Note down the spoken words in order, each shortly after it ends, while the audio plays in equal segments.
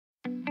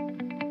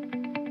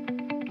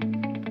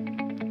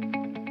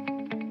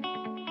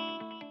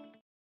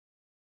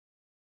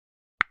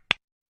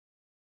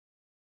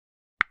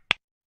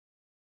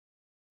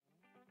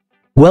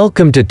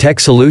Welcome to Tech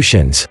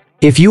Solutions.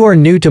 If you are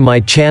new to my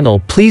channel,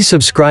 please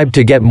subscribe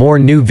to get more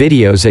new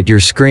videos at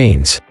your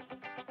screens.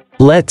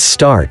 Let's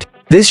start.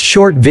 This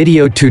short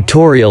video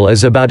tutorial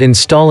is about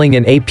installing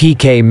an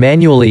APK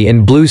manually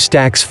in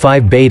Bluestacks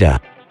 5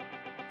 Beta.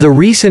 The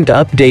recent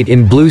update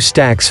in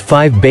Bluestacks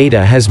 5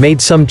 Beta has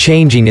made some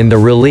changing in the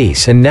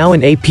release, and now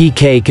an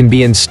APK can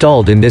be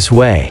installed in this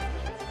way.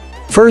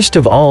 First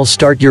of all,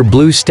 start your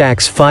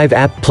Bluestacks 5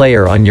 app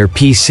player on your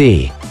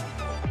PC.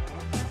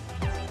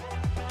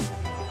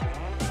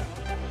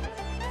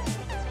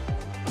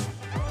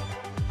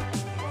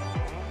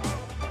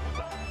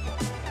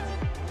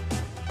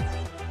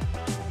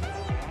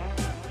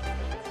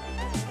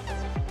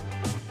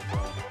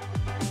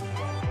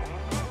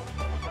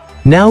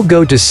 Now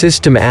go to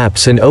System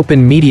Apps and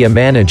open Media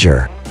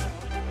Manager.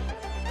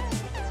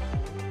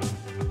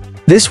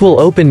 This will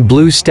open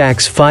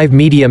Bluestacks 5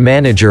 Media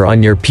Manager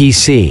on your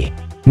PC.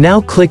 Now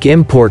click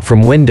Import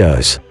from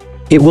Windows.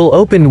 It will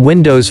open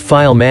Windows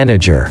File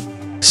Manager.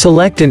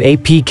 Select an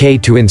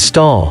APK to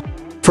install.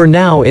 For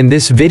now, in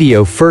this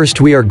video,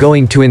 first we are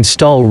going to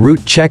install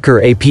Route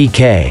Checker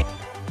APK.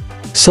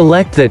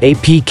 Select that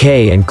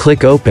APK and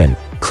click Open.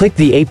 Click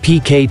the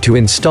APK to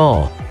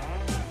install.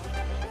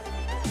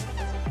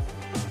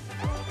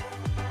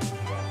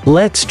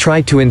 Let's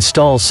try to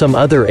install some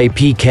other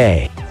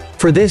APK.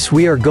 For this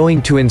we are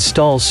going to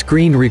install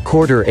Screen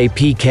Recorder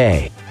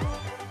APK.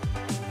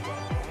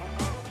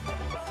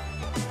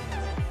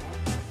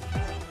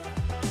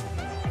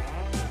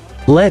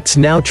 Let's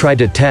now try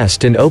to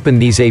test and open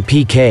these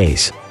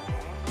APKs.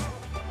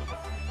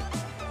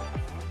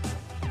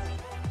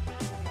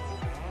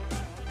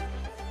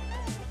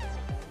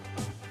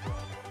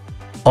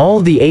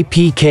 All the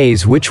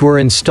APKs which were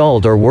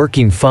installed are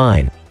working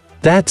fine.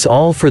 That's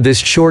all for this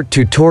short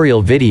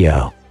tutorial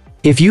video.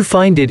 If you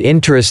find it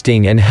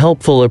interesting and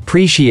helpful,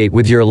 appreciate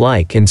with your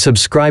like and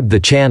subscribe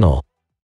the channel.